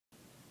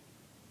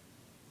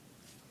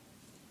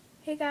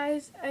Hey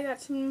guys, I got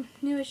some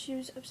new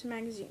issues of some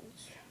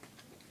magazines.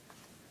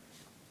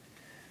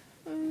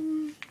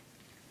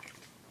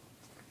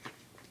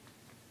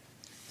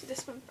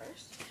 This one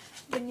first.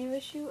 The new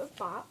issue of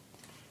Bop.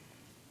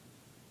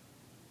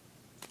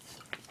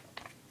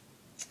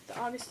 The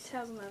August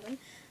 2011.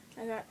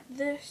 I got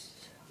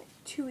this like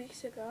 2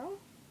 weeks ago.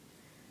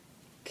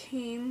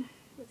 Came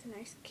with a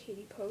nice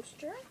Katie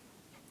poster.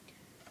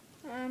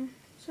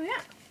 So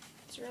yeah,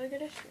 it's a really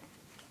good issue.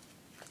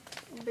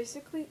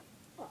 Basically,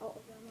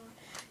 all of them are.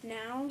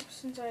 Now,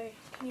 since I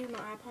can use my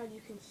iPod, you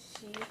can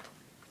see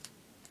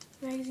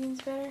magazines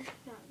better,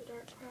 not the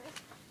dark part.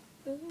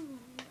 Ooh,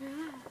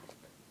 bad.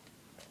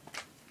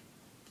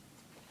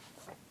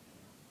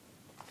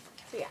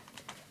 So yeah,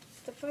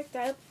 stuff like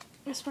that.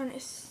 This one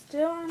is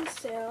still on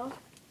sale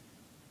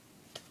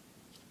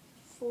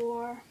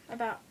for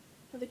about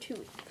another 2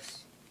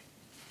 weeks.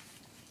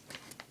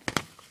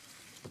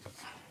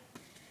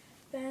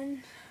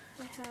 Then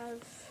I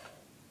have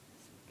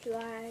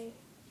July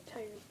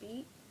Tiger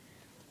Beat.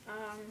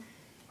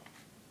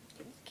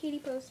 Katie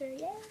poster,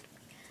 yeah.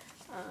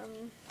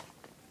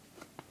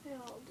 They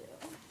all do.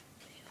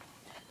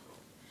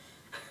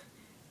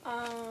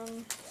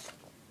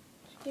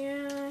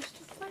 Yeah,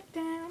 stuff like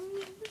that.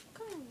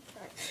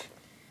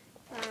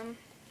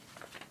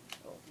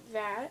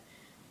 That.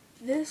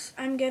 This,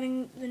 I'm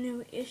getting the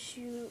new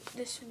issue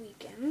this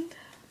weekend.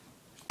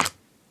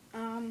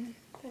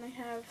 Then I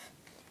have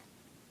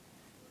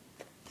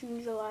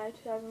June, July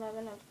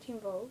 2011 of Teen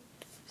Vogue,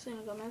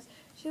 Selena Gomez.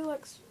 She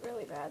looks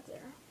really bad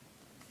there.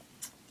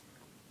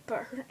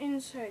 But her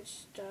inside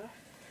stuff,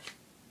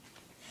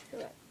 she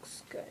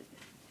looks good.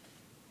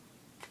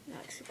 Not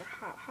like super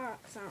hot,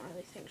 because I don't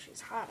really think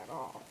she's hot at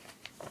all.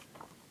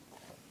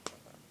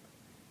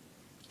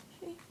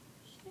 She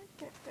can't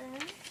get there.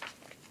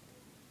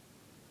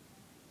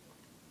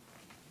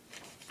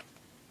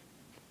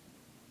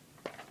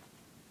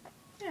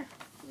 Yeah.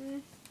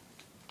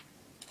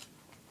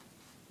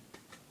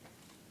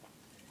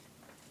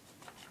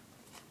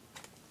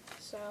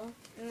 So,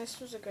 and this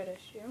was a good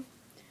issue.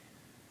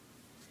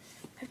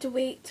 I have to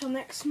wait till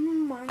next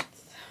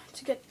month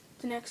to get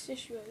the next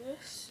issue of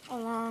this,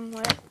 along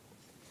with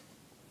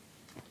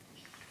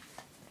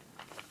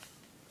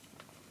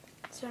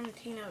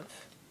 17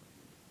 of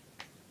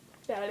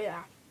 17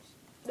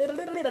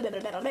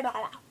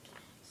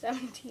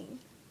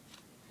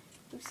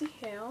 Lucy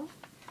Hale,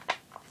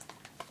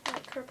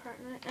 like her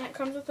partner, and it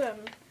comes with a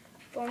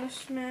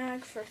bonus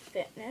mag for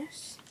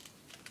fitness.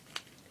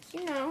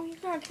 You know, you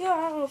gotta feel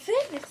a little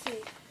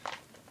fitnessy.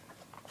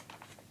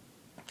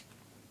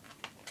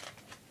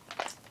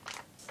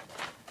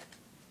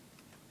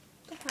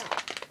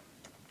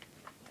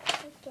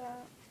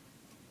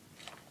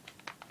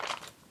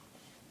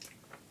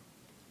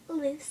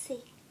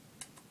 Lucy.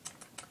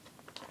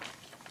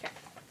 Okay.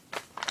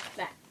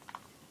 That.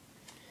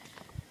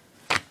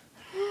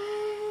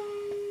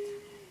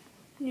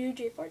 New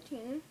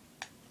J14.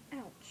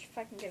 Ouch, if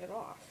I can get it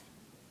off.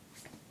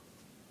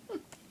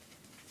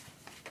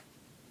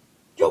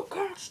 You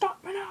can't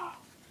stop me now!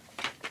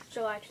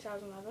 July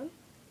 2011.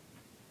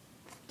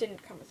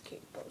 Didn't come with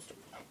Katie poster.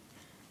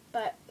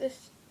 But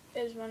this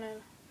is one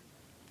of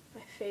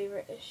my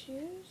favorite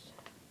issues.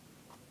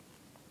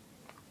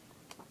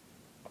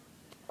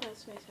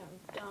 This may sound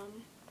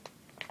dumb,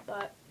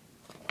 but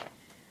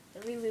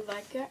I really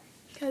like it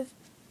because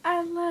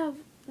I love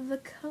the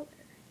color.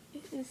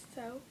 It is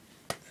so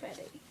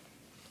pretty.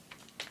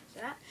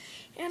 That.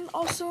 And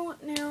also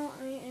now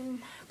I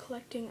am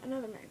collecting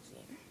another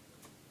magazine.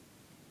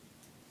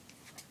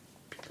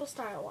 People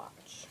Style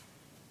Watch.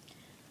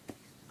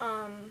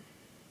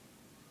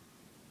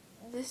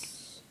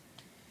 This,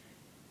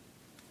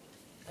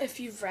 if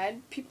you've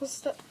read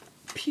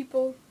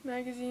People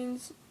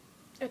magazines,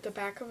 at the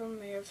back of them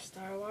they have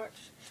Style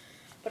Watch,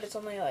 but it's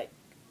only like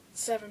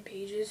 7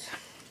 pages.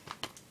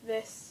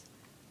 This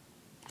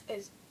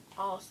is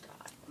all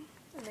style,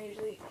 and they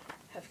usually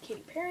have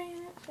Katy Perry in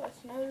it, so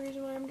that's another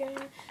reason why I'm getting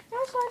it. And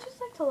also, I just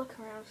like to look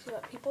around, see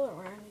what people are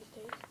wearing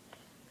these days.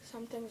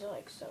 Some things are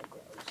like so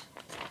gross.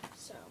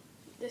 So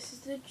this is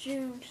the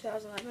June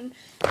 2011,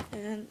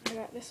 and I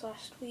got this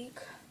last week,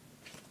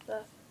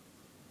 the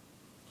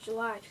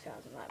July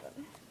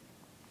 2011.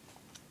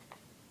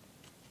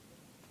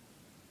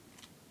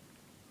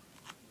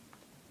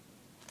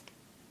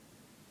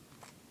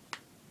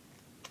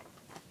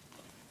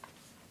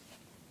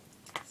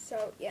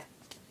 So yeah,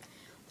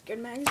 good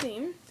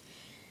magazine.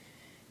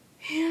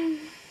 And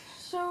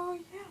so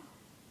yeah,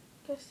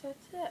 guess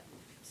that's it.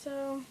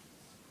 So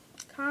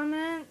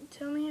comment,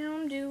 tell me how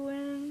I'm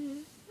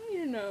doing.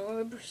 You know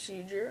the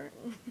procedure.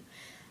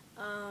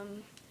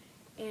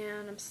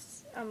 And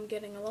I'm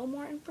getting a little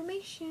more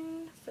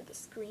information for the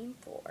Scream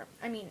 4.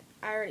 I mean,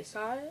 I already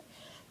saw it,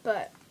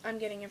 but I'm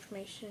getting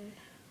information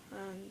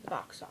on the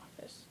box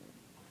office,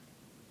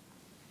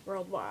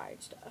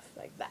 worldwide stuff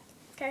like that.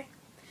 Okay.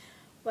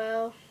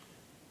 Well,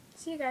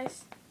 see you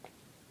guys.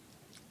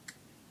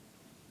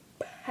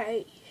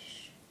 Peace.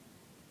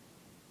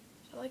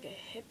 Is that like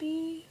a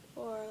hippie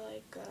or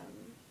like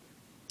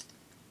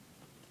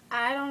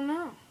I I don't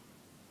know.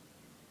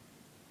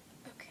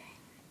 Okay.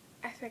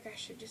 I think I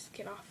should just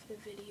get off the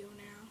video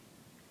now.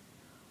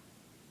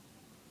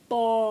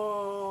 Bye.